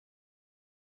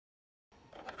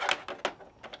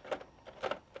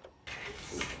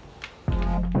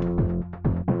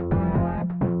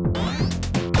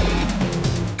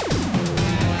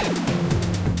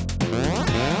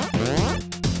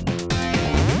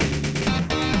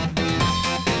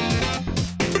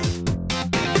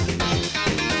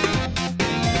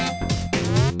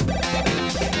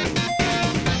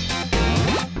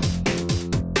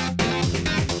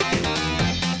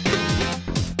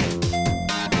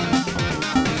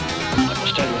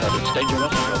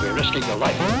dangerous. You'll be risking your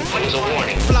life. Please, a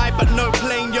warning. Fly but no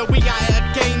plane, yo, we at it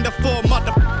again. The four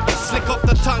motherfuckers slick off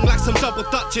the tongue like some double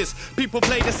dutches. People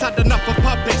play this, had enough of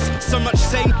puppets. So much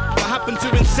same, what happened to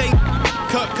insane?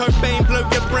 Kurt Cobain, blow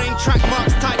your brain. Track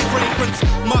marks, tight fragrance.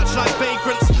 March like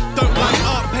vagrants. Don't like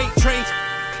art, paint trains.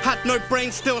 Had no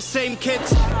brain, still same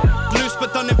kids. Loose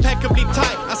but done impeccably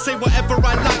tight. I say whatever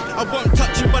I like. I won't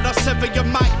touch you but I'll sever your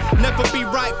mic. Never be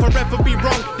right, forever be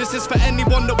wrong. This is for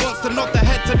anyone that wants to nod their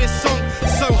head to this song.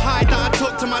 So high that I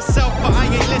talk to myself but I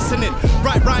ain't listening.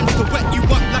 Write rhymes to wet you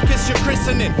up like it's your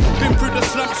christening. Been through the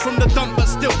slumps from the dump but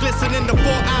still glistening. The 4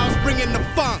 hours bringing the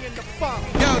funk.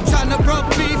 Yo, tryna rob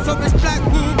beef from his black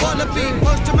wound wannabe.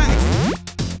 Post-traumatic.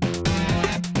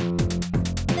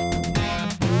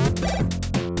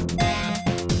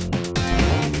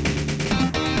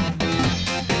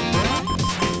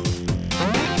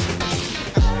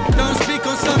 Don't speak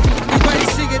on something you ain't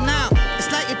seeing now.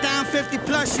 It's like you're down 50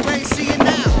 plus, you ain't seeing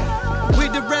now. We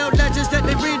the real legends that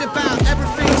they read about.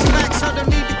 Everything's facts, so don't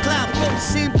need the clout. Put the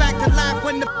scene back to life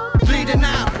when the bleeding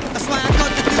out. That's why I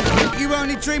got to do the you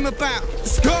only dream about.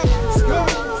 Let's go, let's go,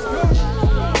 let's go.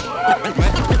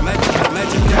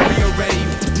 Legendary already.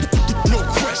 No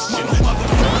question,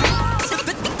 motherfucker.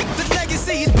 The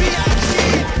legacy is B.I.G.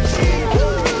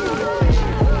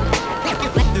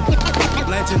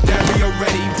 Legendary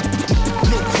already.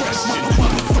 No question,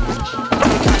 motherfucker.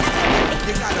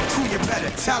 You got a crew, you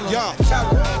better tell them. Yo, tell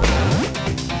them.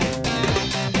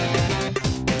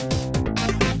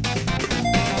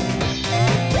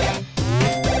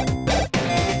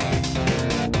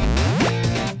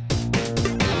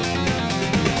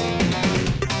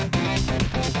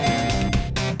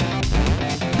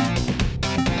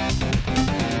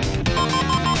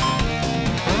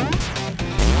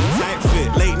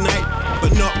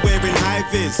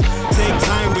 Take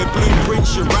time with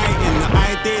blueprints you're writing. The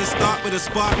ideas start with a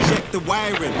spark, check the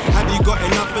wiring. Have you got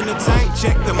enough in the tank?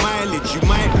 Check the mileage. You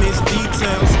might miss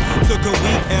details. Took a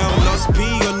week L, lost P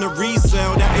on the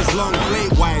resale. That is long, play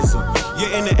wiser.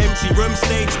 You're in an empty room,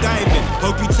 stage diving.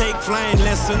 Hope you take flying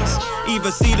lessons.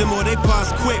 Either see them or they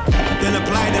pass quick. Then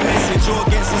apply the message or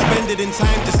get suspended in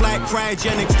time. Just like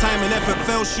cryogenics, time and effort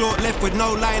fell short, left with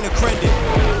no line of credit.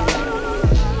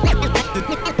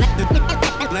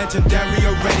 Legendary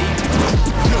already.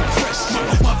 No question,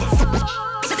 motherfucker.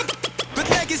 But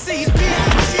legacy is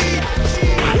B.I.G.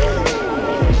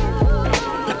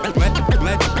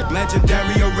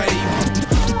 Legendary already.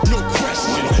 No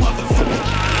question, motherfucker.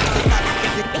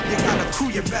 You got a crew,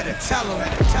 you better tell them.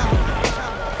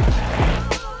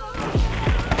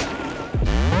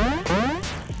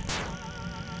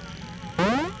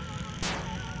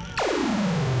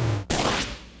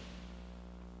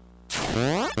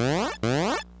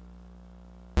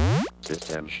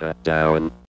 System shut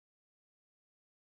down.